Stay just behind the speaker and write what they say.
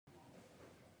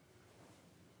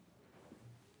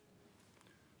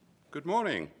Good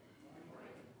morning.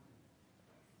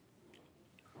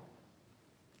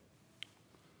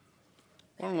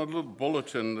 Well, in a little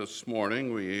bulletin this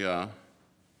morning, we have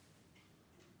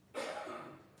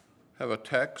a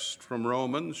text from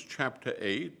Romans chapter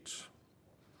 8.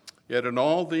 Yet in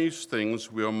all these things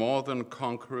we are more than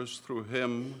conquerors through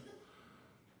him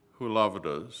who loved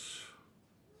us.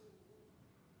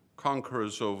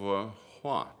 Conquerors over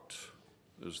what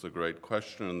is the great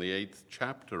question, and the 8th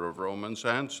chapter of Romans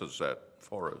answers that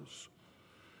for us.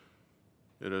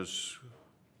 It is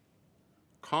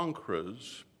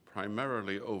conquerors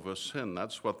primarily over sin.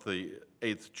 That's what the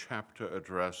 8th chapter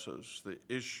addresses, the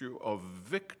issue of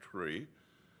victory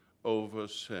over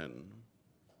sin.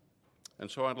 And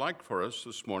so I'd like for us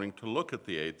this morning to look at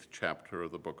the 8th chapter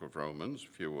of the book of Romans,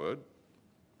 if you would.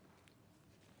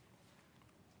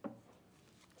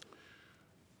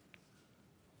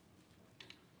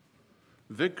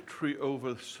 Victory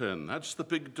over sin, that's the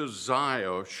big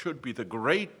desire, should be the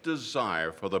great desire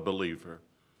for the believer.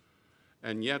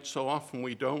 And yet so often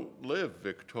we don't live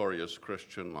victorious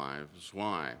Christian lives.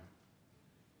 Why?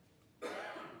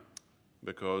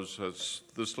 Because as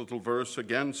this little verse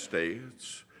again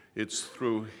states, it's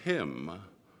through him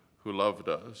who loved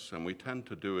us, and we tend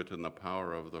to do it in the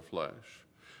power of the flesh.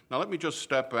 Now let me just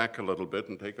step back a little bit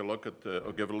and take a look at,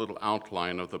 or give a little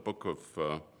outline of the book of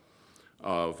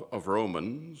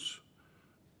Romans.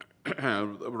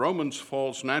 Romans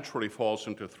naturally falls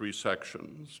into three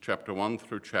sections. Chapter 1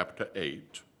 through chapter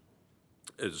 8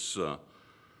 is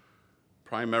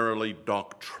primarily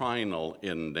doctrinal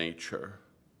in nature.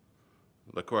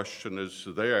 The question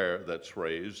that's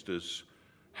raised is,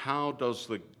 how's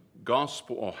the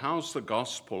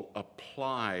gospel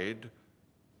applied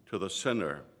to the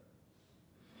sinner?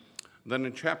 Then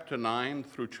in chapter 9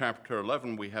 through chapter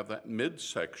 11, we have that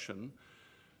midsection,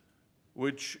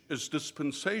 which is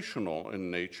dispensational in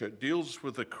nature. It deals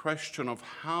with the question of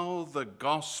how the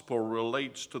gospel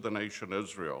relates to the nation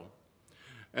Israel.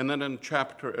 And then in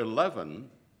chapter 11,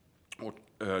 or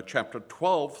chapter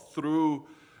 12 through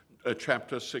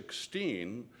chapter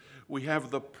 16, we have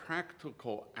the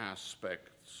practical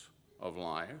aspects of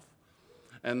life.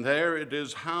 And there it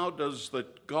is, how does the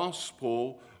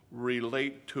gospel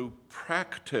relate to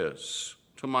practice,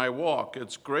 to my walk?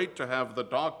 It's great to have the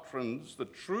doctrines, the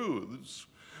truths,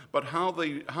 but how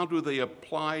do they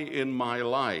apply in my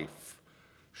life?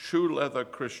 Shoe leather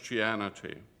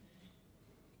Christianity.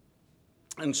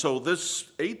 And so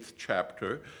this 8th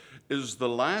chapter is the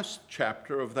last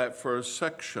chapter of that first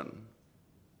section.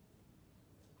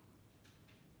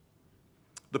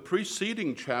 The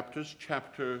preceding chapters,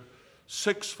 chapter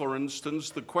 6, for instance,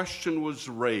 the question was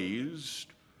raised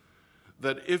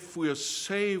that if we are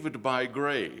saved by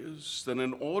grace, then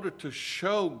in order to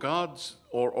show God's,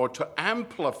 or to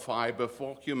amplify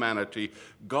before humanity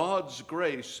God's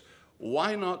grace,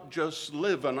 why not just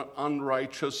live an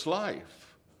unrighteous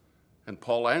life? And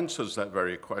Paul answers that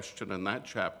very question in that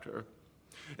chapter.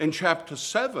 In chapter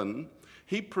 7,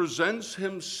 he presents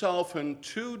himself in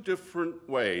two different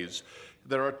ways.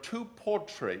 There are two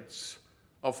portraits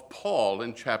of Paul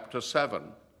in chapter 7.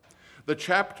 The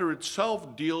chapter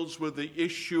itself deals with the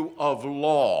issue of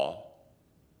law.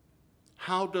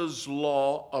 How does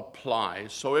law apply?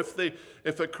 So if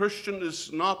a Christian is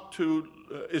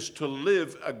to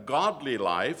live a godly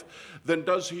life, then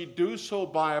does he do so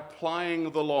by applying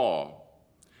the law?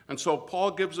 And so Paul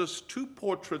gives us two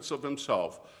portraits of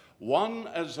himself, one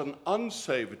as an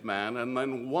unsaved man and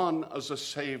then one as a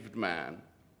saved man.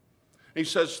 He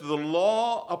says, the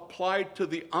law applied to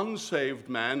the unsaved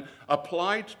man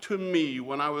applied to me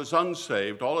when I was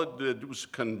unsaved. All it did was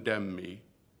condemn me.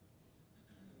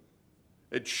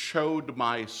 It showed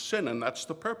my sin, and that's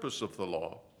the purpose of the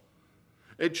law.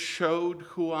 It showed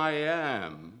who I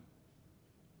am.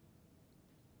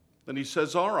 Then he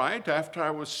says, all right, after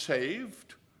I was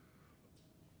saved,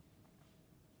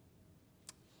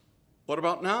 what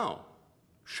about now?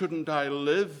 Shouldn't I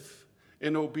live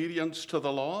in obedience to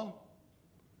the law?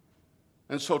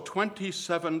 And so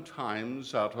 27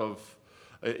 times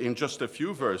in just a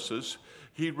few verses,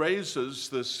 he raises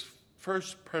this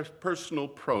first personal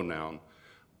pronoun,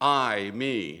 I,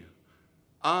 me,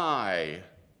 I.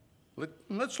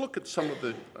 Let's look at some of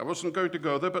I wasn't going to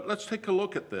go there, but let's take a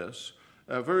look at this.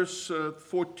 Verse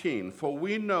 14, for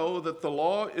we know that the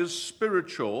law is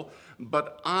spiritual,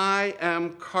 but I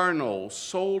am carnal,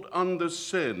 sold under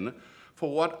sin.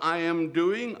 For what I am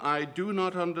doing, I do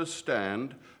not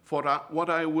understand. For what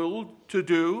I will to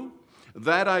do,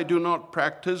 that I do not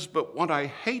practice, but what I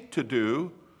hate to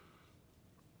do,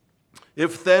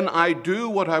 if then I do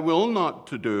what I will not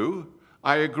to do,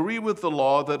 I agree with the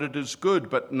law that it is good,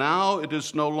 but now it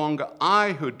is no longer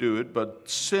I who do it, but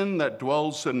sin that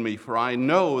dwells in me. For I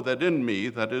know that in me,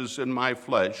 that is in my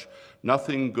flesh,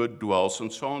 nothing good dwells,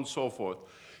 and so on and so forth.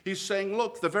 He's saying,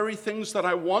 look, the very things that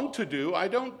I want to do, I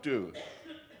don't do.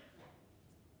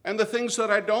 And the things that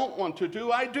I don't want to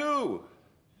do, I do.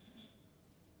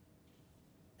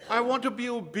 I want to be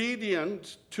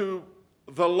obedient to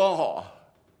the law,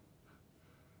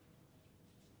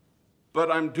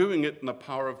 but I'm doing it in the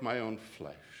power of my own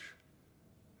flesh.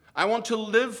 I want to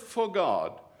live for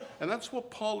God, and that's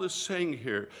what Paul is saying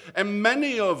here. And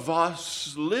many of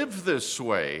us live this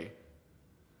way.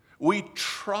 We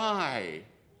try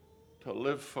to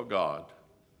live for God,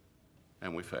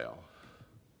 and we fail.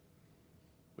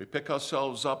 We pick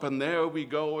ourselves up, and there we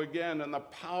go again in the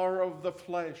power of the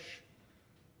flesh.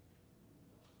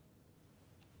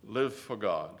 Live for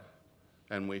God,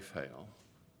 and we fail.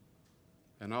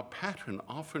 And our pattern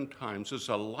oftentimes is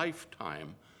a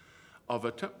lifetime of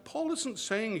attempt. Paul isn't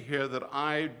saying here that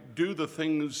I do the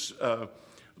things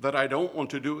that I don't want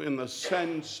to do in the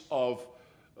sense of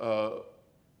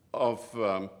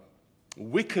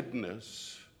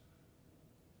wickedness.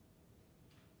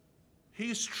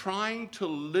 He's trying to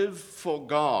live for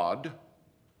God,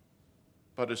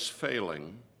 but is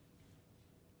failing.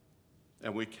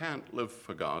 And we can't live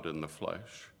for God in the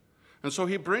flesh. And so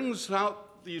he brings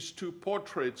out these two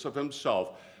portraits of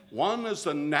himself. One is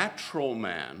the natural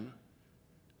man,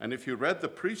 and if you read the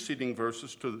preceding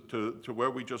verses to where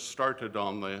we just started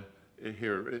on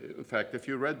here, in fact, if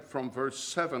you read from verse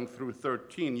 7 through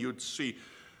 13, you'd see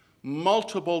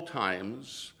multiple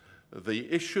times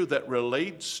the issue that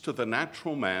relates to the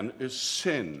natural man is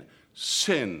sin,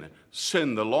 sin,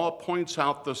 sin. The law points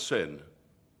out the sin.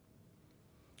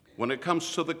 When it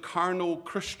comes to the carnal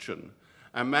Christian,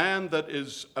 a man that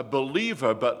is a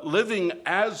believer but living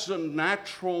as a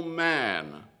natural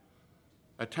man,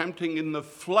 attempting in the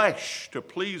flesh to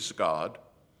please God,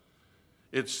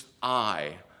 it's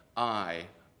I,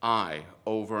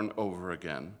 over and over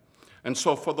again. And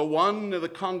so for the one, the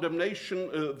condemnation,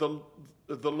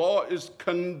 the law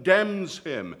condemns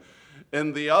him.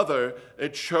 In the other,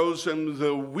 it shows him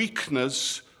the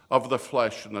weakness of the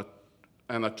flesh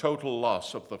and a total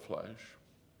loss of the flesh.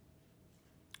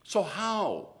 So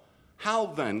how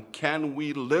then can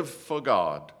we live for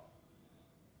God?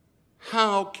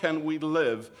 How can we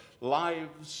live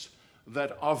lives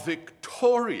that are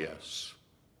victorious?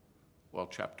 Well,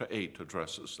 chapter 8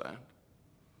 addresses that.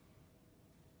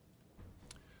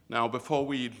 Now, before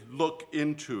we look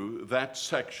into that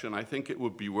section, I think it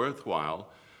would be worthwhile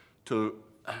to...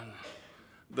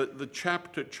 The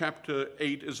chapter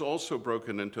 8 is also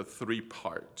broken into three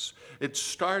parts. It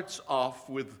starts off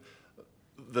with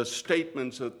the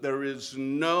statements that there is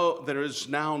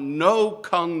now no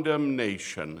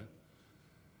condemnation.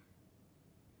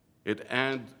 It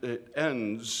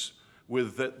ends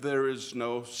with that there is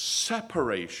no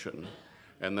separation.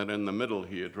 And then in the middle,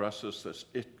 he addresses this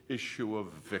issue of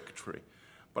victory.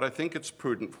 But I think it's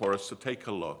prudent for us to take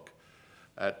a look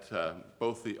at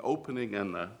both the opening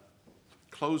and the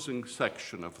closing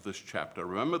section of this chapter.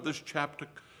 Remember, this chapter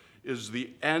is the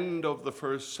end of the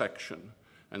first section.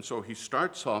 And so he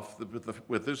starts off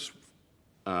with this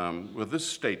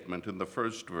statement in the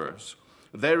first verse.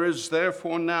 There is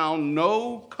therefore now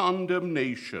no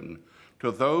condemnation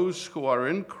to those who are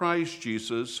in Christ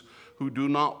Jesus, who do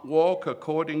not walk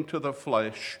according to the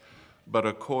flesh, but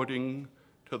according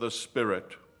to the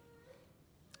Spirit.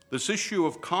 This issue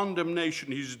of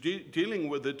condemnation, he's dealing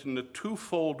with it in a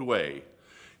twofold way.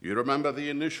 You remember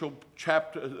the initial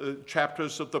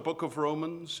chapters of the book of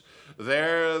Romans?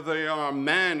 There they are,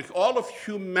 all of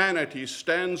humanity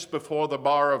stands before the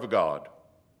bar of God.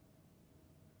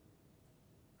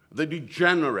 The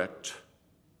degenerate,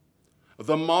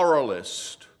 the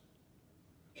moralist,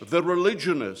 the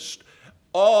religionist,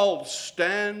 all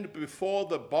stand before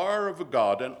the bar of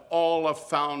God, and all are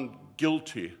found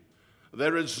guilty.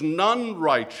 There is none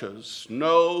righteous,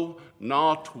 no,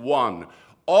 not one.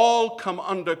 All come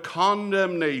under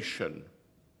condemnation,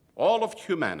 all of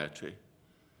humanity.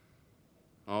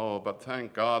 Oh, but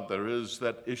thank God there is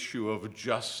that issue of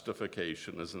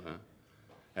justification, isn't there?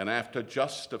 And after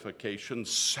justification,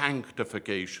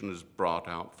 sanctification is brought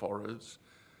out for us.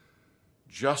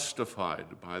 Justified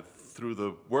through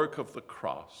the work of the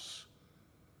cross,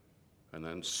 and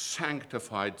then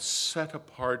sanctified, set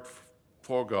apart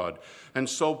for God. And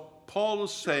so Paul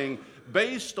is saying,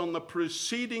 based on the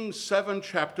preceding 7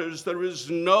 chapters, there is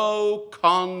no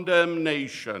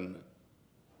condemnation.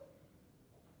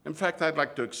 In fact, I'd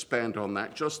like to expand on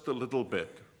that just a little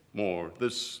bit more.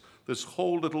 This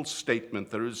whole little statement,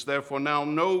 there is therefore now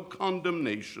no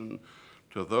condemnation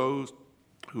to those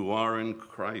who are in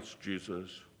Christ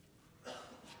Jesus,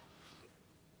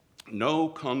 no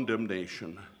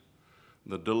condemnation.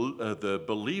 The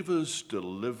believer's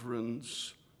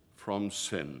deliverance from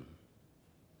sin.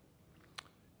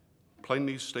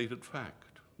 Plainly stated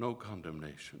fact, no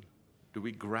condemnation. Do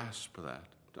we grasp that?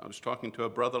 I was talking to a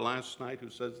brother last night who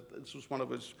says this was one of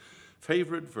his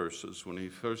favorite verses when he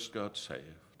first got saved.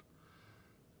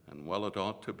 And well, it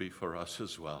ought to be for us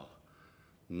as well.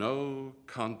 No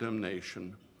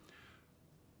condemnation.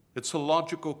 It's a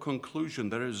logical conclusion.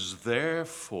 There is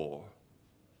therefore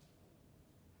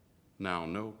now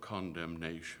no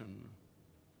condemnation.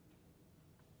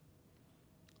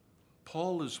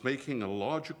 Paul is making a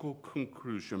logical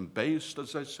conclusion based,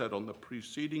 as I said, on the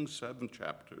preceding 7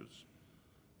 chapters.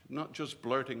 Not just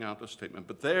blurting out a statement,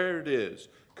 but there it is,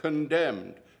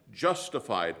 condemned,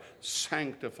 justified,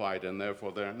 sanctified, and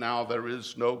therefore now there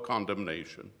is no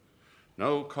condemnation.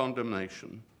 No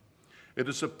condemnation. It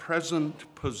is a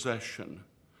present possession.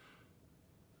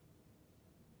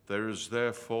 There is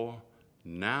therefore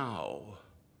now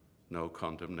no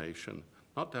condemnation,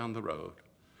 not down the road.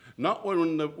 Not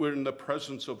when we're in the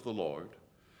presence of the Lord.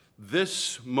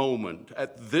 This moment,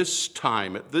 at this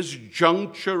time, at this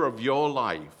juncture of your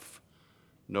life,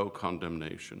 no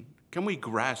condemnation. Can we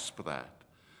grasp that?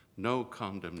 No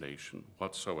condemnation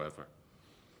whatsoever.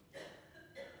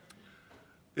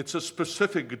 It's a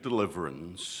specific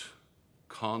deliverance,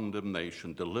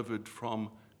 condemnation, delivered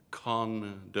from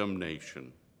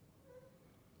condemnation.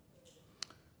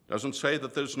 Doesn't say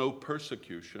that there's no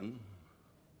persecution.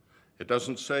 It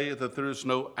doesn't say that there is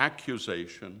no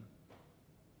accusation.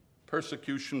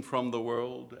 Persecution from the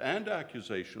world and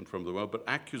accusation from the world, but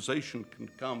accusation can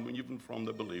come even from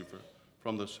the believer,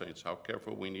 from the saints. How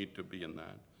careful we need to be in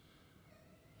that.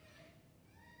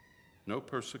 No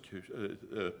persecution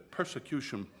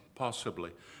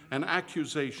possibly, and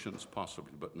accusations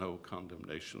possibly, but no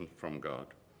condemnation from God.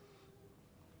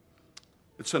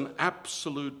 It's an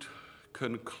absolute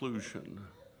conclusion.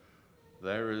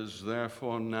 There is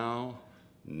therefore now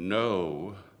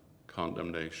no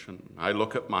condemnation. I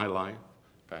look at my life.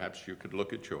 Perhaps you could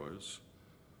look at yours.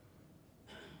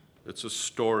 It's a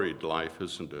storied life,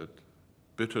 isn't it?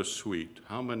 Bittersweet.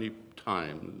 How many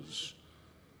times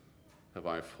have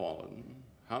I fallen?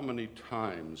 How many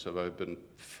times have I been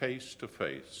face to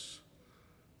face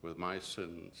with my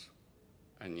sins,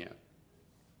 and yet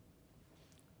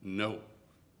no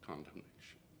condemnation?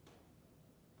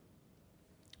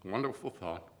 Wonderful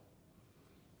thought.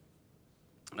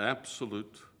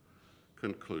 Absolute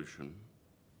conclusion.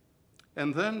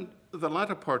 And then the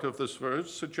latter part of this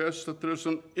verse suggests that there's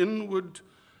an inward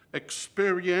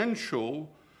experiential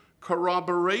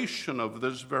corroboration of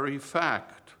this very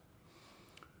fact.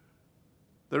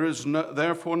 There is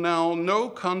therefore now no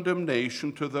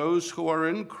condemnation to those who are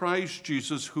in Christ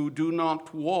Jesus, who do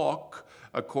not walk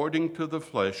according to the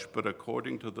flesh, but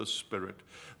according to the Spirit.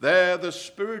 There, the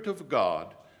Spirit of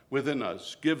God within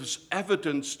us gives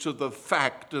evidence to the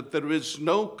fact that there is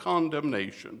no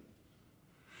condemnation.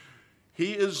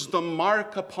 He is the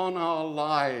mark upon our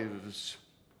lives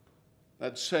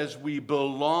that says we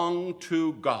belong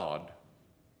to God.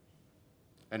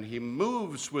 And he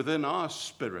moves within our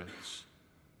spirits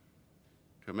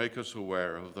to make us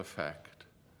aware of the fact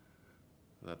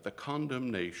that the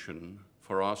condemnation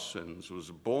for our sins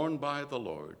was borne by the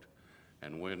Lord,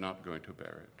 and we're not going to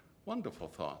bear it. Wonderful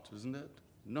thought, isn't it?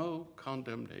 No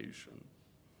condemnation.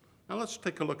 Now let's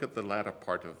take a look at the latter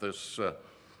part of this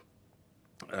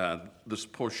this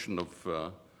portion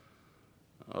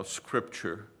of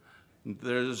Scripture.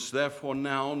 There's therefore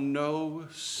now no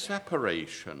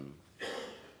separation.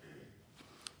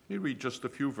 Let me read just a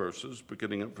few verses,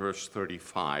 beginning at verse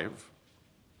 35.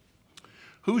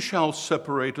 Who shall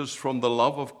separate us from the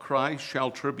love of Christ?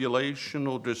 Shall tribulation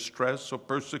or distress or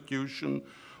persecution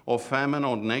or famine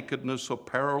or nakedness or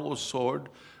peril or sword?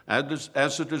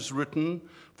 As it is written,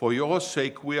 for your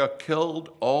sake we are killed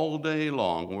all day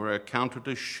long. We're accounted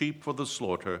as sheep for the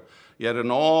slaughter. Yet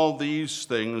in all these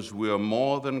things we are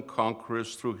more than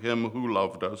conquerors through him who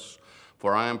loved us.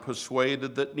 For I am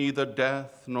persuaded that neither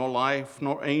death, nor life,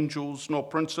 nor angels, nor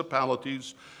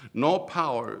principalities, nor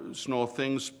powers, nor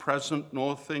things present,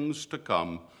 nor things to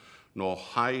come, nor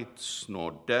heights,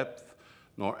 nor depth,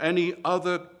 nor any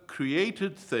other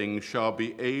created thing shall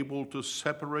be able to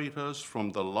separate us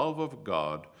from the love of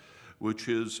God, which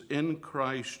is in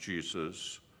Christ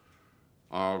Jesus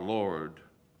our Lord.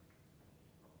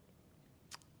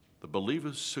 The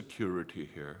believer's security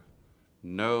here,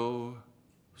 no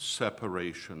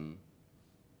separation.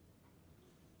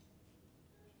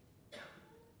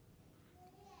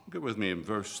 Go with me in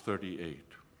verse 38.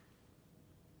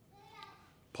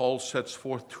 Paul sets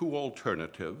forth two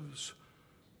alternatives.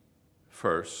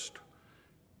 First,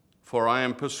 for I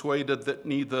am persuaded that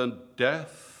neither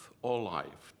death or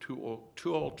life, two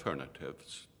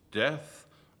alternatives, death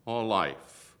or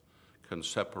life, can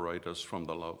separate us from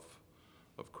the love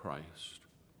of Christ.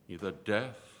 Neither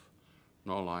death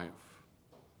nor life.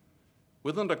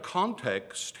 Within the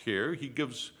context here, he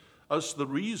gives us the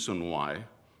reason why.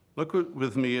 Look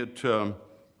with me at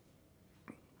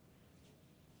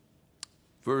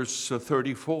verse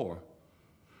 34.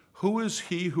 Who is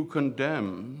he who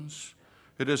condemns?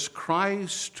 It is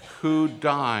Christ who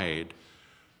died.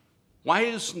 Why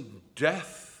isn't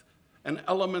death an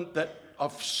element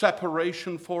of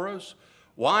separation for us?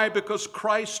 Why? Because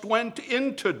Christ went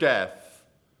into death,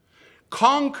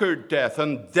 conquered death,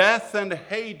 and death and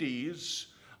Hades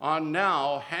are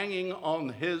now hanging on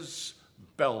his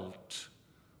belt,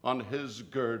 on his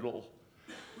girdle.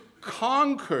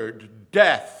 Conquered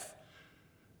death,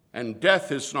 and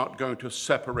death is not going to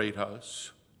separate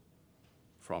us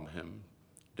from him.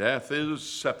 Death is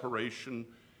separation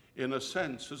in a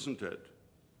sense, isn't it?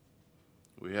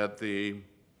 We had the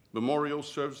memorial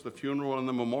service, the funeral and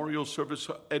the memorial service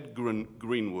for Ed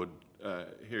Greenwood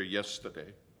here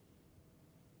yesterday.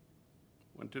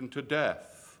 Went into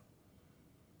death.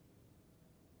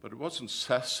 But it wasn't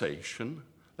cessation.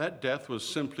 That death was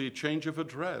simply a change of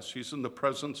address. He's in the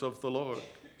presence of the Lord.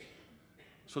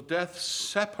 So death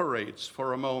separates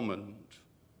for a moment.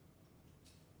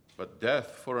 But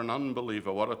death for an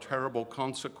unbeliever, what a terrible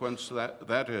consequence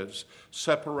that is.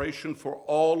 Separation for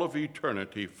all of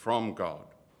eternity from God.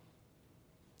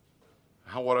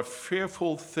 What a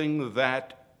fearful thing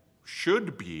that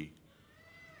should be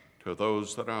to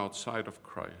those that are outside of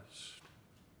Christ.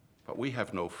 But we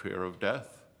have no fear of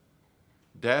death.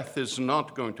 Death is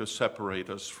not going to separate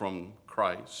us from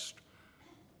Christ.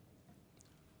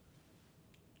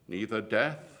 Neither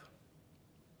death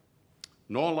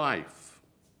nor life.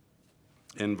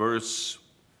 In verse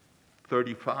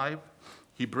 35,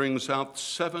 he brings out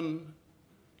seven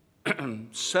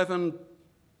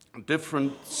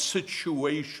different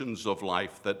situations of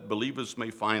life that believers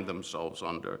may find themselves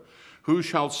under. Who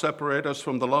shall separate us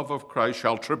from the love of Christ?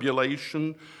 Shall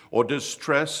tribulation or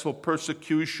distress or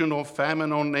persecution or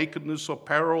famine or nakedness or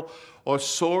peril or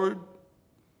sword?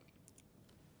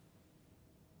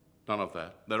 None of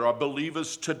that. There are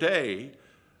believers today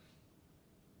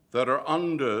that are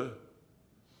under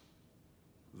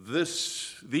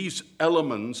these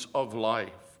elements of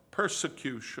life.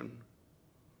 Persecution.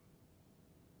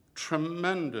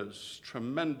 Tremendous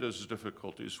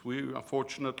difficulties. We,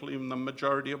 unfortunately, the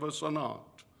majority of us are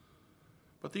not.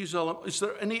 But these elements, is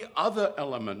there any other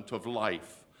element of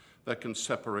life that can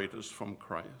separate us from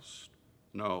Christ?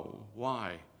 No.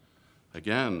 Why?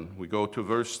 Again, we go to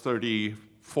verse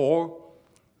 34.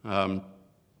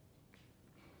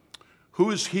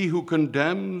 Who is he who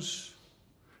condemns?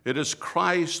 It is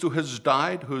Christ who has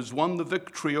died, who has won the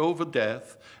victory over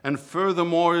death, and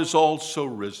furthermore is also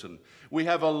risen. We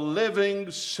have a living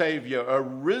Savior, a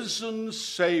risen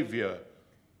Savior.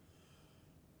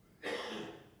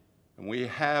 And we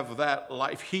have that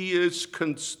life. He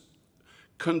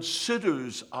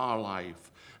considers our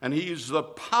life. And He's the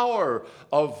power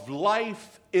of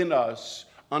life in us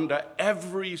under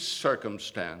every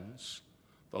circumstance.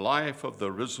 The life of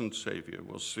the risen Savior.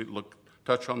 We'll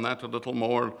touch on that a little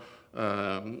more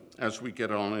as we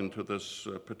get on into this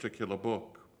particular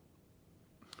book.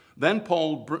 Then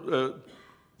Paul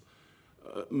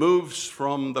moves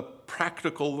from the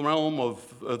practical realm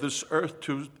of this earth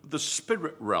to the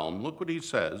spirit realm. Look what he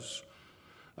says.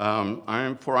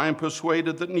 For I am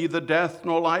persuaded that neither death,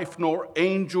 nor life, nor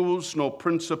angels, nor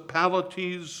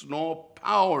principalities, nor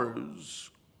powers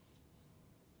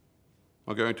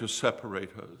are going to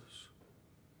separate us.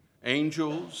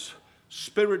 Angels,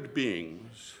 spirit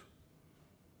beings,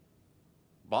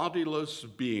 bodiless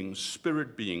beings,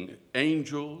 spirit being,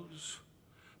 angels,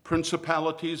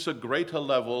 principalities, a greater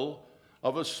level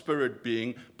of a spirit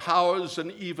being, powers,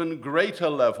 an even greater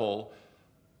level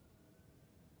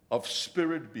of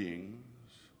spirit beings.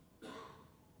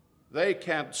 They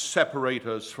can't separate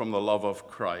us from the love of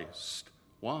Christ.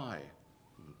 Why?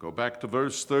 Go back to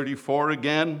verse 34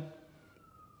 again.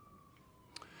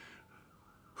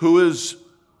 Who is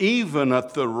even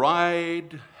at the right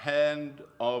hand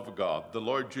of God. The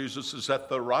Lord Jesus is at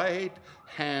the right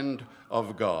hand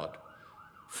of God,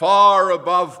 far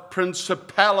above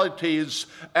principalities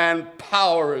and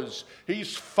powers.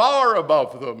 He's far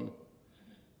above them.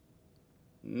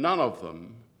 None of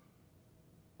them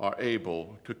are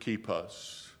able to keep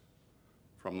us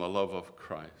from the love of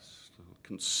Christ,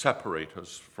 can separate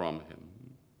us from Him.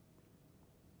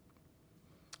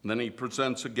 And then he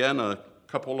presents again a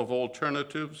couple of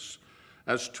alternatives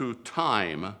as to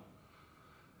time.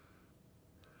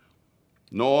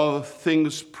 Nor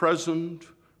things present,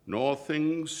 nor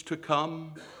things to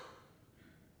come.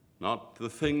 Not the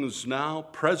things now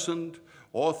present,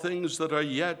 or things that are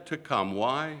yet to come.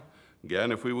 Why?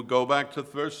 Again, if we would go back to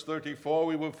verse 34,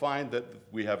 we would find that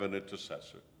we have an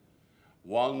intercessor.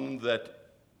 One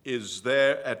that is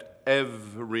there at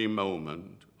every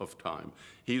moment of time.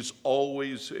 He's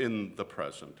always in the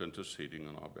present, interceding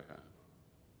on our behalf.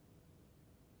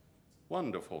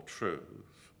 Wonderful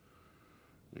truth.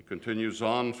 He continues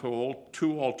on to all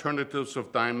two alternatives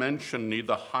of dimension,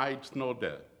 neither height nor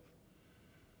depth.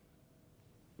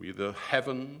 Be the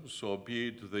heavens or be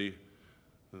it the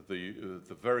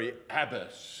very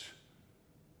abyss.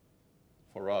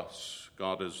 For us,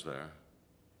 God is there.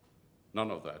 None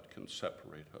of that can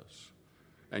separate us.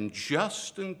 And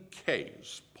just in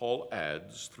case, Paul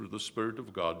adds through the Spirit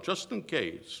of God, just in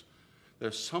case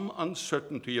there's some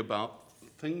uncertainty about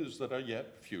things that are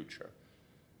yet future,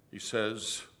 he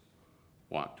says,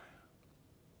 what?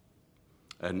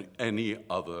 And any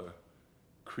other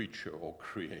creature or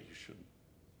creation.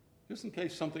 Just in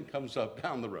case something comes up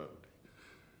down the road.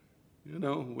 You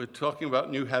know, we're talking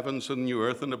about new heavens and new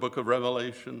earth in the book of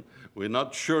Revelation. We're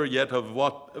not sure yet of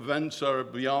what events are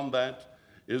beyond that.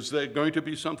 Is there going to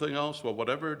be something else? Well,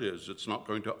 whatever it is, it's not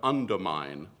going to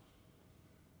undermine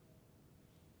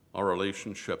our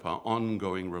relationship, our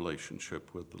ongoing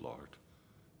relationship with the Lord.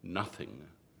 Nothing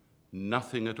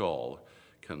at all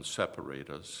can separate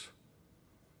us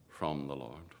from the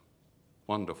Lord.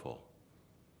 Wonderful.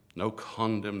 No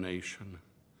condemnation,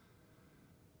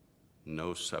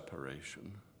 no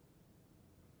separation.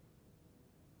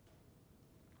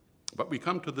 But we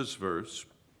come to this verse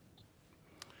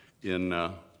in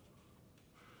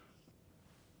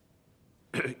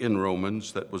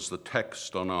Romans. That was the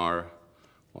text on our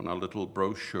little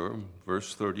brochure,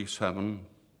 verse 37.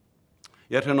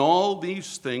 Yet in all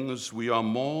these things we are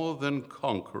more than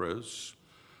conquerors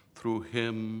through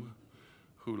him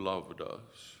who loved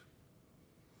us.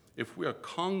 If we are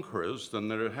conquerors, then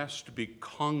there has to be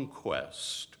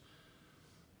conquest.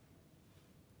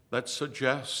 That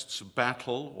suggests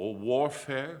battle or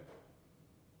warfare.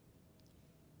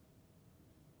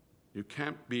 You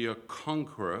can't be a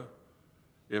conqueror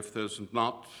if there's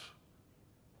not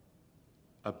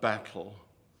a battle,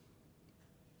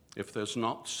 if there's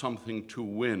not something to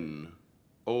win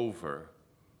over.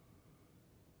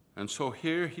 And so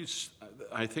here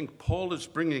I think Paul is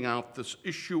bringing out this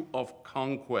issue of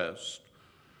conquest.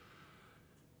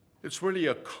 It's really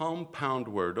a compound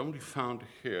word, only found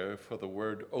here for the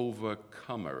word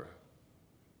overcomer.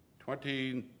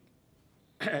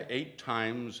 28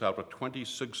 times out of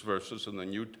 26 verses in the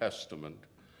New Testament,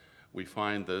 we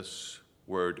find this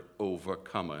word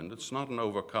overcomer. And it's not an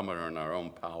overcomer in our own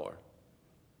power.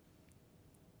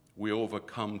 We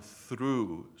overcome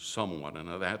through someone,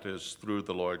 and that is through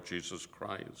the Lord Jesus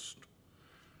Christ.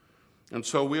 And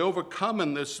so we overcome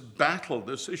in this battle,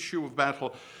 this issue of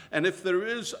battle. And if there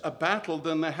is a battle,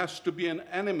 then there has to be an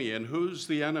enemy. And who's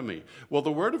the enemy? Well, the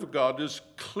Word of God is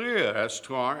clear as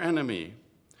to our enemy.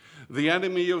 The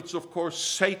enemy is, of course,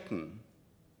 Satan.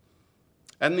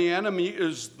 And the enemy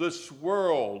is this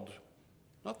world,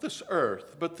 not this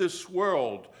earth, but this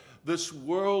world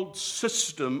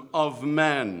system of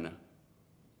men.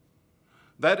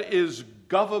 That is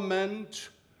government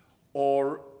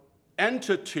or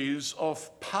entities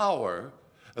of power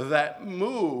that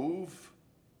move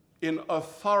in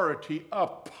authority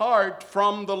apart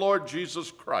from the Lord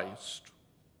Jesus Christ.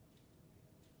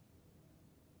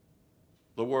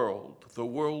 The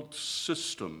world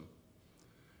system.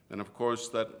 And of course,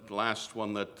 that last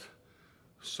one that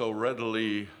so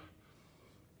readily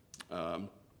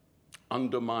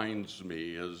undermines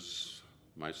me is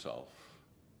myself,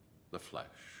 the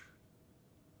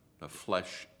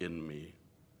flesh in me.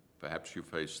 Perhaps you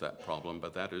face that problem,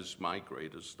 but that is my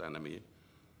greatest enemy,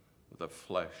 the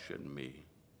flesh in me.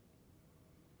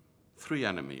 3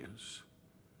 enemies.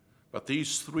 But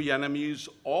these 3 enemies,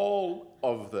 all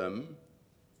of them,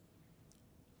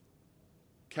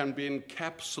 can be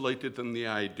encapsulated in the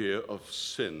idea of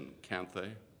sin, can't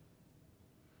they?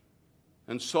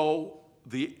 And so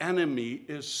the enemy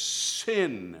is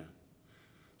sin.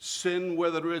 Sin,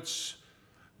 whether it's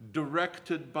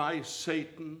directed by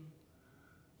Satan,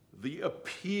 the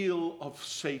appeal of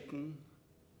Satan.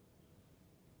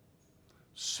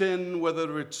 Sin,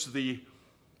 whether it's the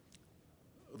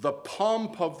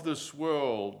pomp of this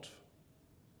world,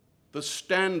 the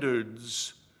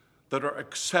standards that are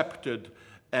accepted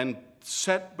and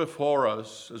set before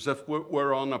us as if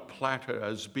we're on a platter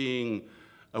as being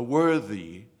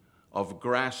worthy of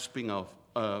grasping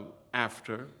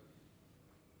after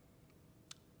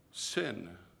sin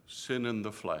in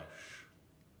the flesh,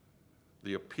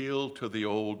 the appeal to the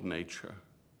old nature,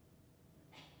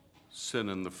 sin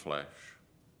in the flesh.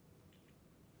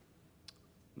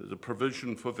 There's a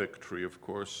provision for victory, of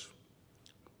course.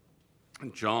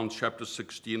 In John chapter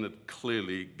 16, it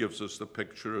clearly gives us the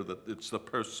picture that it's the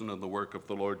person and the work of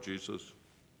the Lord Jesus.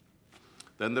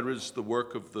 Then there is the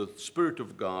work of the Spirit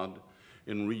of God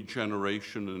in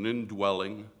regeneration and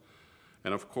indwelling.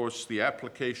 And of course, the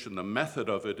application, the method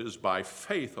of it is by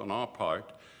faith on our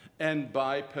part and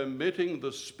by permitting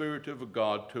the Spirit of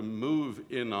God to move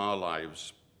in our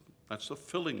lives. That's the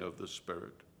filling of the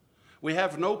Spirit. We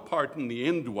have no part in the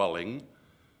indwelling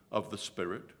of the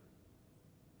Spirit.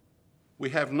 We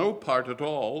have no part at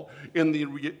all in the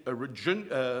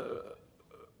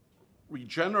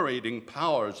regenerating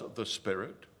powers of the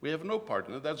Spirit. We have no part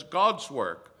in it. That's God's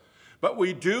work. But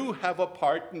we do have a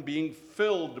part in being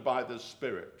filled by the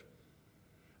Spirit.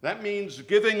 That means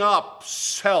giving up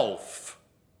self.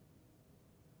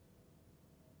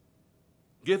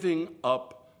 Giving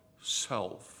up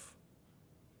self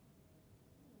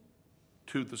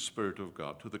to the Spirit of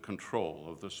God, to the control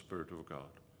of the Spirit of God.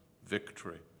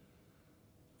 Victory.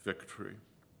 Victory.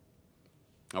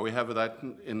 Now we have that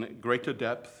in greater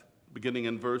depth, beginning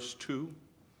in verse 2.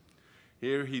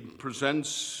 Here he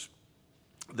presents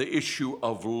the issue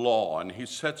of law, and he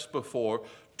sets before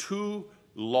two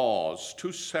laws,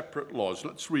 two separate laws.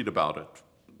 Let's read about it.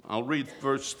 I'll read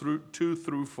verse 2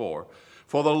 through 4.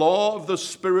 For the law of the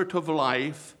Spirit of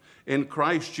life in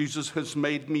Christ Jesus has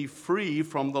made me free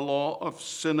from the law of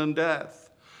sin and death.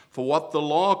 For what the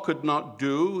law could not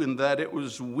do, in that it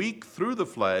was weak through the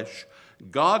flesh,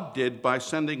 God did by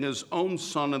sending his own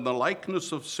Son in the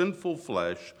likeness of sinful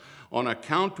flesh. On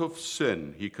account of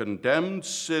sin, he condemned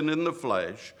sin in the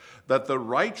flesh, that the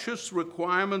righteous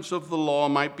requirements of the law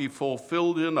might be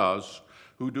fulfilled in us,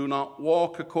 who do not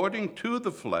walk according to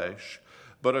the flesh,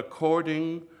 but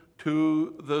according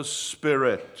to the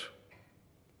Spirit.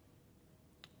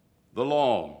 The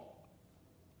law.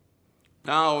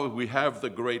 Now we have the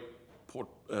great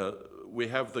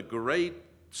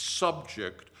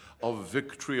subject of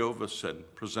victory over sin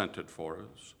presented for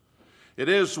us. It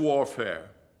is warfare.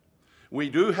 We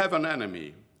do have an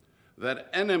enemy. That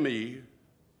enemy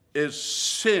is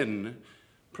sin,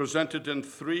 presented in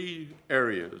three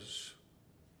areas,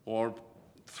 or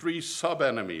three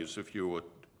sub-enemies, if you would.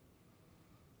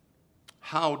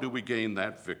 How do we gain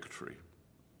that victory?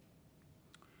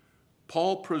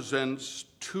 Paul presents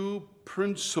two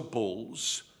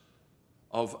principles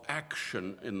of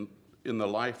action in the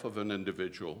life of an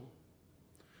individual.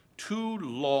 Two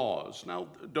laws. Now,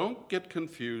 don't get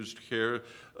confused here.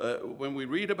 When we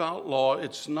read about law,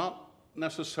 it's not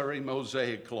necessarily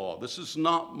Mosaic law. This is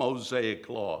not Mosaic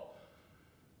law.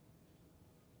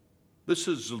 This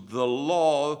is the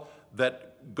law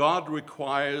that God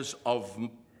requires of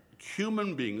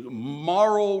human beings,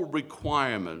 moral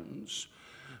requirements,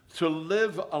 to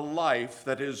live a life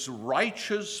that is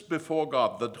righteous before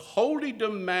God, the holy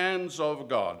demands of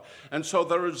God. And so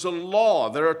there is a law.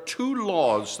 There are two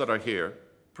laws that are here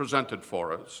presented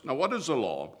for us. Now, what is a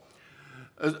law?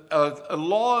 A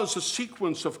law is a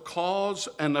sequence of cause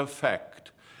and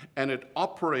effect, and it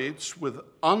operates with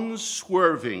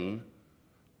unswerving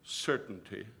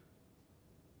certainty.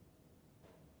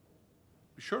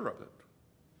 Be sure of it.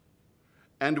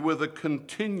 And with a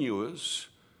continuous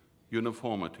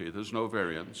uniformity. There's no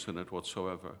variance in it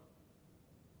whatsoever.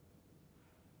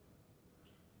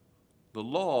 The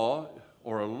law,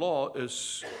 or a law,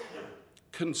 is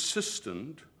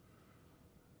consistent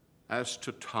as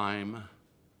to time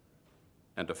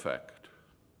and effect.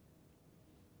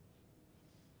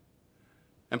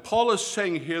 And Paul is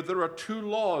saying here there are two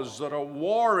laws that are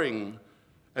warring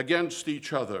against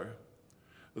each other.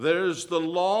 There is the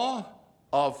law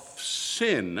of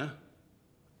sin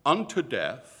unto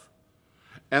death,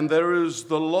 and there is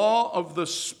the law of the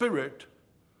Spirit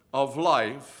of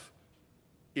life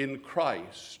in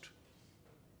Christ.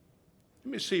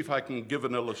 Let me see if I can give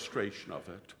an illustration of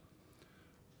it.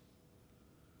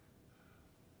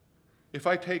 If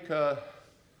I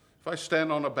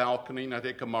stand on a balcony and I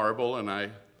take a marble and I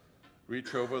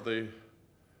reach over the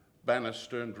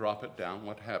banister and drop it down,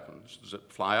 what happens? Does it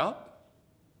fly up?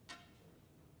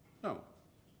 No.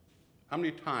 How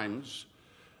many times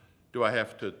do I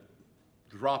have to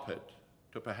drop it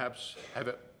to perhaps have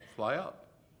it fly up?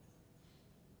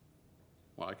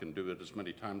 Well, I can do it as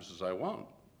many times as I want.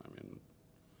 I mean,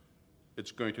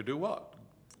 it's going to do what?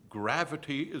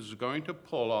 Gravity is going to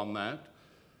pull on that,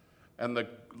 and the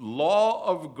law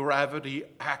of gravity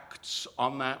acts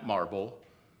on that marble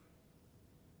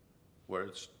where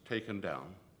it's taken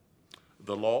down.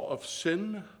 The law of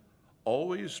sin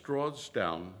always draws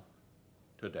down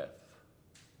to death.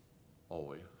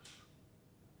 Always.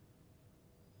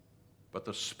 But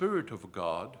the Spirit of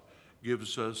God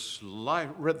gives us life,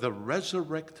 the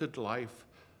resurrected life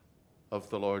of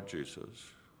the Lord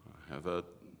Jesus. I have a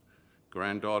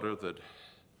granddaughter that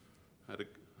had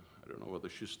I don't know whether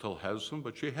she still has them,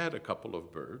 but she had a couple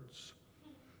of birds.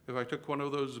 If I took one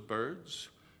of those birds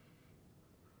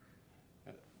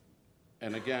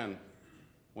and again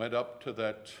went up to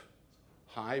that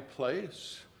high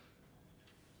place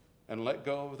and let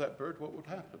go of that bird, what would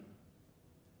happen?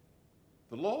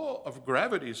 The law of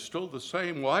gravity is still the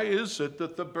same. Why is it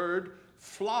that the bird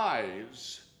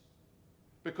flies?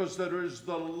 Because there is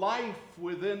the life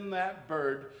within that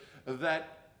bird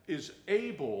that is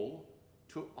able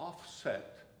to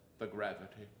offset the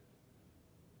gravity.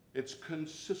 It's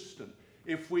consistent.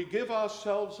 If we give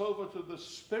ourselves over to the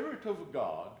Spirit of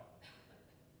God,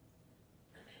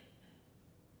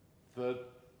 the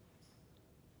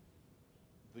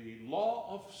law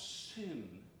of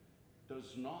sin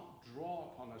does not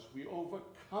draw upon us. We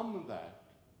overcome that.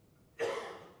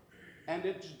 And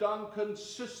it's done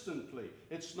consistently.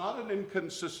 It's not an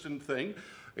inconsistent thing.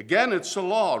 Again, it's a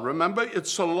law. Remember,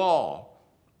 it's a law.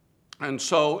 And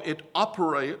so it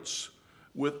operates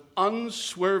with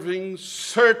unswerving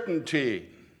certainty.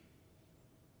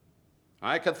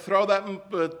 I could throw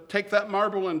that, take that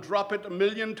marble and drop it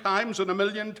 1,000,000 times, and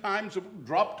 1,000,000 times it would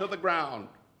drop to the ground.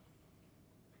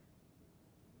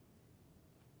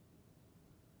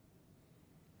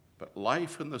 But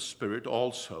life in the Spirit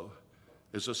also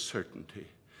is a certainty.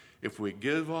 If we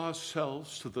give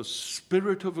ourselves to the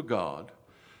Spirit of God,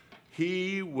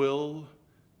 He will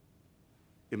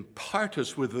impart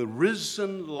us with the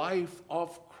risen life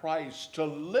of Christ to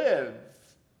live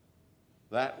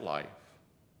that life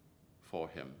for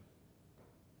Him.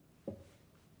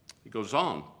 He goes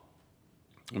on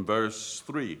in verse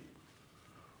 3.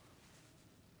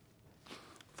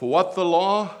 For what the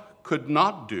law could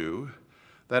not do,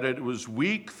 that it was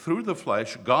weak through the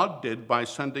flesh, God did by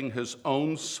sending His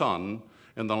own Son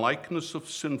in the likeness of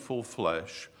sinful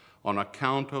flesh on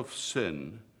account of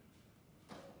sin.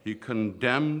 He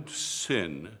condemned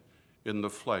sin in the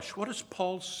flesh. What is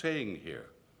Paul saying here?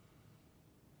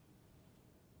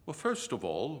 Well, first of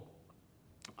all,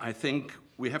 I think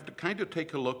we have to kind of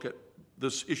take a look at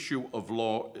this issue of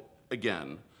law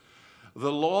again.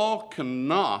 The law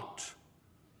cannot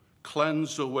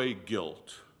cleanse away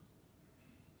guilt.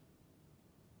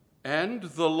 And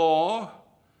the law,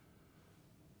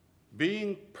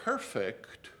 being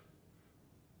perfect,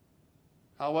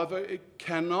 however, it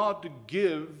cannot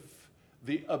give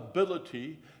the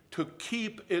ability to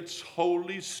keep its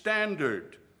holy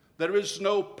standard. There is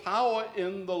no power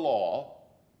in the law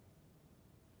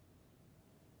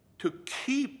to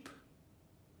keep,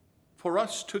 for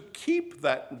us to keep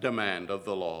that demand of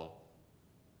the law.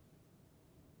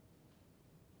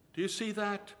 Do you see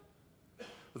that?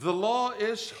 The law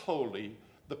is holy.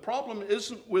 The problem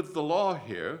isn't with the law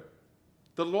here.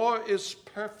 The law is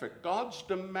perfect. God's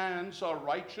demands are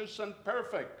righteous and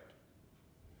perfect.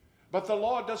 But the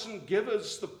law doesn't give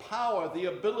us the power, the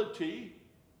ability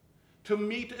to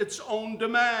meet its own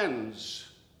demands.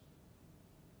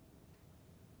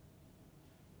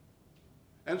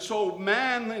 And so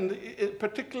man,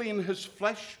 particularly in his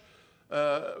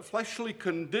fleshly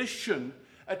condition,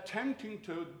 attempting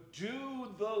to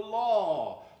do the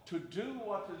law, to do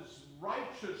what is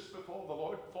righteous before the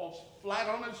Lord, falls flat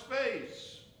on his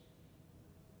face.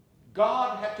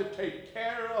 God had to take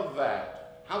care of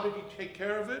that. How did He take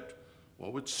care of it?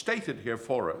 Well, it's stated here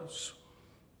for us.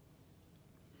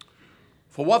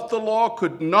 For what the law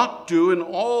could not do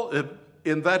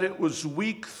in that it was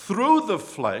weak through the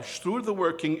flesh, through the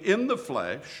working in the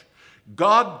flesh,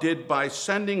 God did by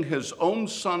sending His own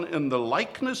Son in the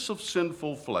likeness of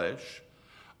sinful flesh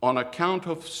on account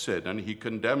of sin, and He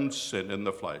condemned sin in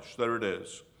the flesh. There it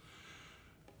is.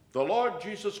 The Lord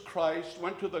Jesus Christ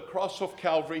went to the cross of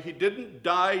Calvary. He didn't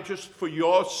die just for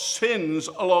your sins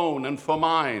alone and for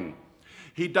mine.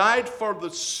 He died for the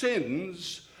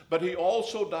sins, but He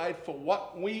also died for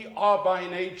what we are by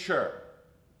nature.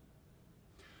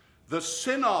 The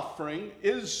sin offering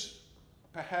is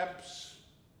perhaps,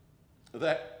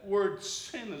 that word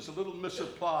sin is a little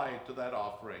misapplied to that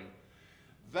offering.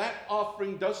 That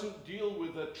offering doesn't deal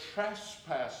with a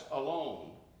trespass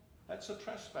alone. That's a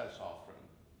trespass offering.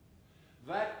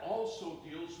 That also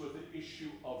deals with the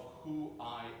issue of who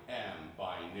I am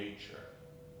by nature.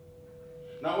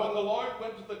 Now, when the Lord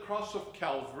went to the cross of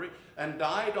Calvary and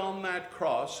died on that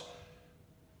cross,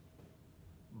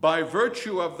 by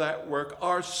virtue of that work,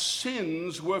 our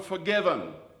sins were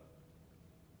forgiven.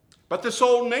 But this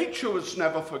old nature was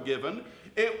never forgiven.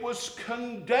 It was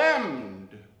condemned.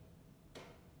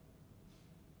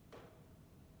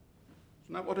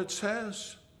 Isn't that what it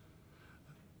says?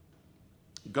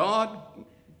 God,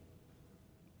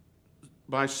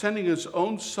 by sending his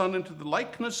own Son into the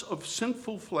likeness of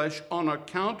sinful flesh on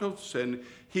account of sin,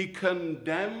 he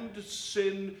condemned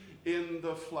sin in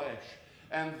the flesh.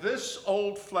 And this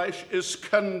old flesh is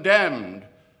condemned.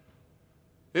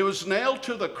 It was nailed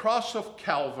to the cross of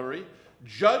Calvary.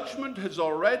 Judgment has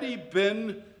already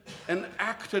been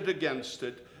enacted against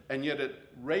it, and yet it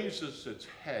raises its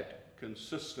head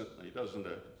consistently, doesn't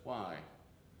it? Why?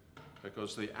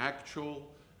 Because the actual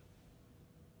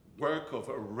work of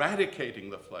eradicating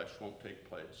the flesh won't take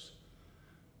place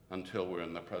until we're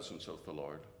in the presence of the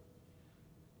Lord.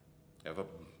 You have a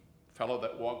fellow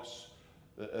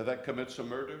that commits a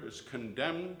murder is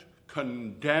condemned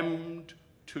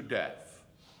to death.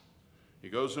 He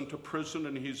goes into prison,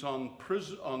 and he's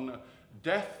on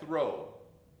death row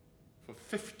for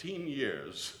 15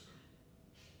 years.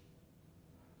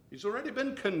 He's already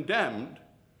been condemned,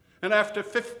 and after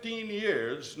 15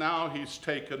 years, now he's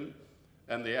taken,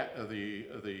 and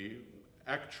the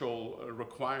actual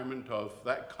requirement of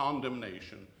that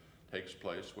condemnation takes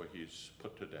place where he's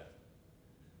put to death.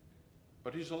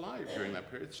 But he's alive during that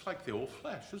period. It's like the old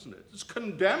flesh, isn't it? It's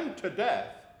condemned to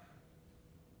death.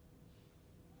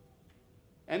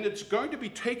 And it's going to be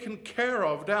taken care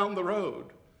of down the road.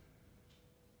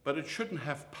 But it shouldn't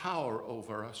have power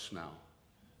over us now.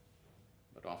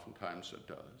 But oftentimes it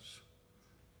does.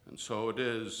 And so it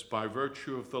is by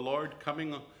virtue of the Lord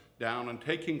coming down and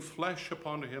taking flesh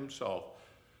upon himself.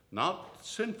 Not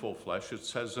sinful flesh, it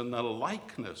says in the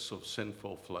likeness of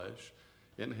sinful flesh.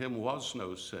 In him was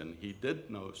no sin. He did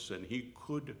no sin. He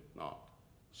could not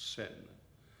sin.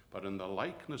 But in the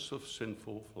likeness of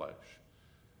sinful flesh,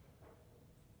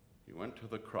 he went to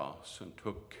the cross and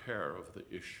took care of the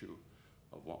issue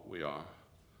of what we are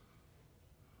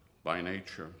by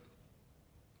nature.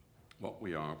 What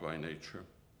we are by nature.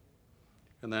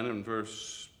 And then in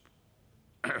verse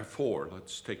 4,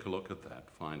 let's take a look at that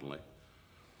finally.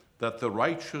 That the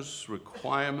righteous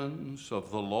requirements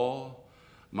of the law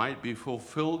might be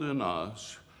fulfilled in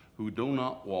us who do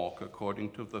not walk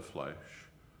according to the flesh,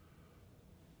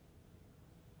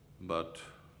 but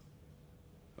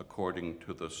according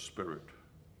to the Spirit.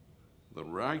 The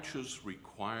righteous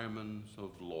requirements of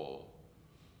law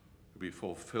to be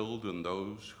fulfilled in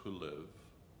those who live.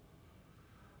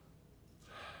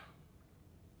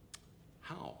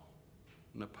 How?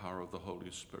 In the power of the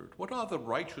Holy Spirit. What are the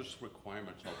righteous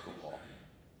requirements of the law?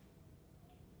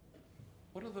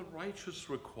 What are the righteous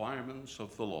requirements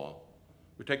of the law?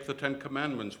 We take the 10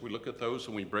 Commandments, we look at those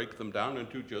and we break them down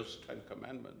into just 10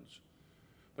 Commandments.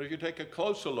 But if you take a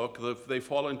closer look, they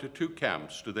fall into two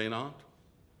camps, do they not?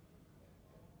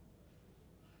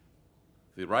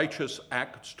 The righteous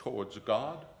acts towards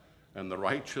God and the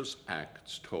righteous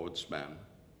acts towards man.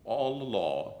 All the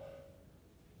law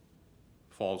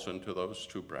falls into those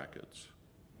two brackets.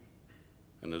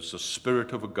 And it's the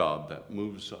Spirit of God that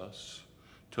moves us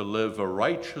to live a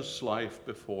righteous life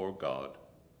before God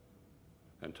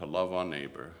and to love our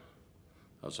neighbor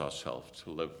as ourselves, to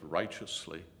live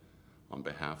righteously on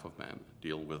behalf of man,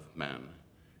 deal with man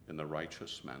in the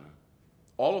righteous manner.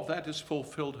 All of that is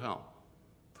fulfilled how?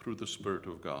 Through the Spirit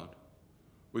of God.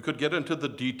 We could get into the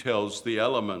details, the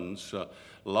elements,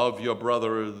 love your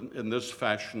brother in this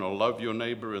fashion or love your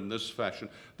neighbor in this fashion.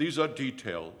 These are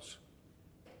details.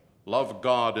 Love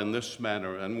God in this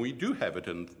manner, and we do have it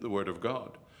in the Word of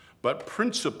God. But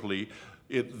principally,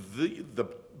 the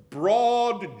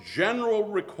broad general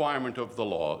requirement of the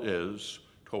law is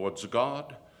towards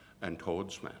God and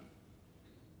towards man.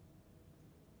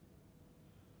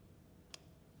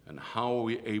 And how are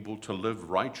we able to live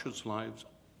righteous lives,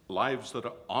 lives that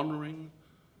are honoring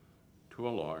to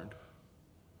our Lord,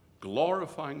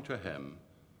 glorifying to him,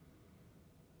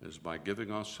 is by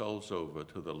giving ourselves over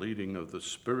to the leading of the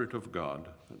Spirit of God.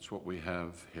 That's what we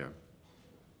have here.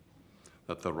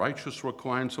 That the righteous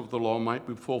requirements of the law might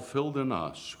be fulfilled in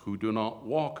us who do not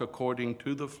walk according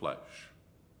to the flesh,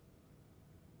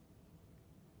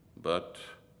 but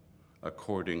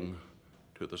according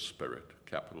to the Spirit,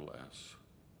 capital S.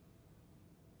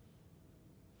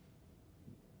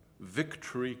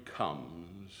 Victory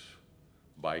comes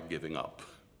by giving up.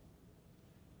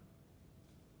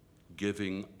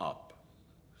 Giving up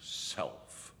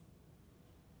self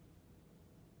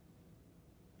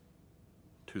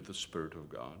to the Spirit of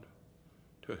God,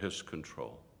 to his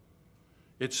control.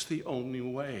 It's the only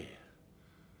way.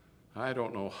 I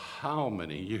don't know how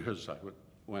many years I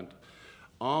went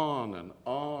on and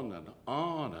on and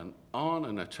on and on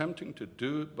and attempting to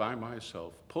do it by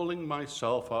myself, pulling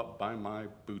myself up by my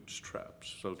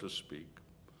bootstraps, so to speak.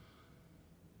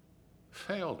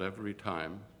 Failed every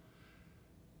time.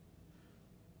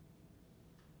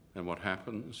 And what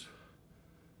happens?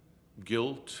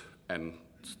 Guilt and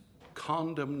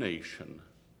condemnation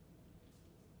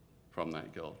from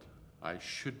that guilt. I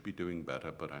should be doing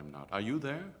better, but I'm not. Are you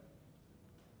there?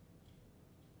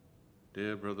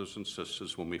 Dear brothers and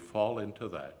sisters, when we fall into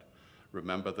that,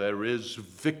 remember there is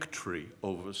victory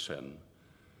over sin,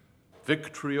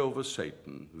 victory over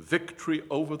Satan, victory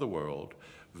over the world,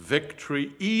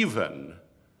 victory even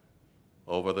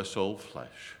over this old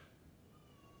flesh.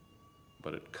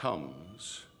 But it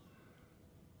comes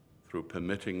through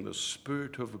permitting the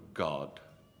Spirit of God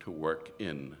to work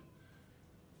in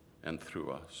and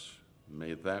through us.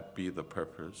 May that be the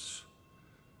purpose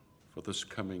for this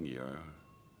coming year.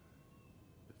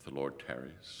 If the Lord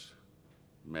tarries,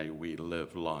 may we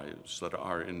live lives that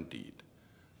are indeed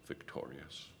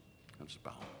victorious. Let's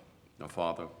bow. Now,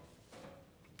 Father,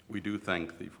 we do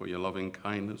thank Thee for Your loving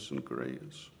kindness and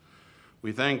grace.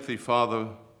 We thank Thee, Father,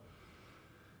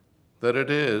 that it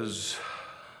is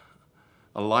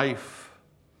a life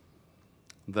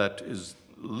that is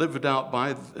lived out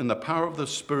in the power of the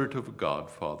Spirit of God,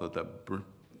 Father,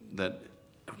 that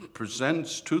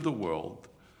presents to the world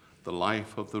the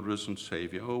life of the risen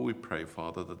Savior. Oh, we pray,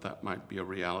 Father, that might be a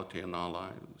reality in our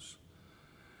lives,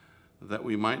 that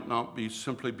we might not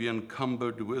simply be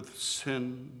encumbered with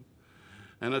sin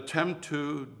and attempt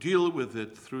to deal with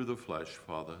it through the flesh,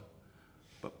 Father,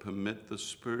 but permit the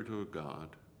Spirit of God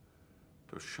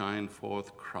to shine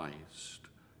forth Christ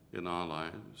in our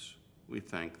lives. We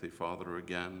thank Thee, Father,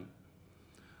 again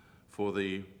for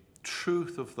the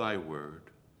truth of Thy word.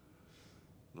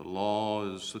 The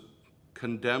law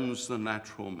condemns the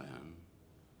natural man.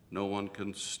 No one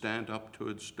can stand up to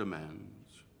its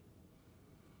demands.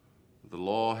 The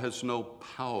law has no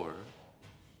power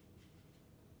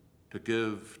to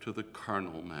give to the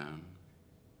carnal man.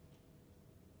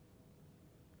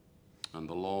 And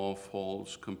the law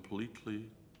falls completely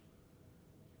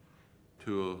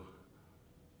to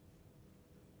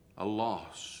a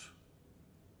loss,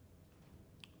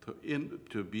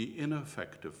 to be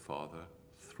ineffective, Father,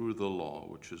 through the law,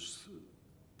 which is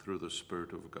through the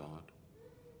Spirit of God.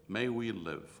 May we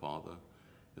live, Father,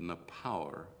 in the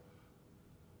power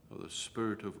of the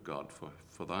Spirit of God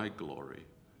for Thy glory.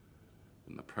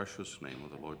 In the precious name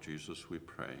of the Lord Jesus we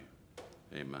pray.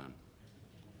 Amen.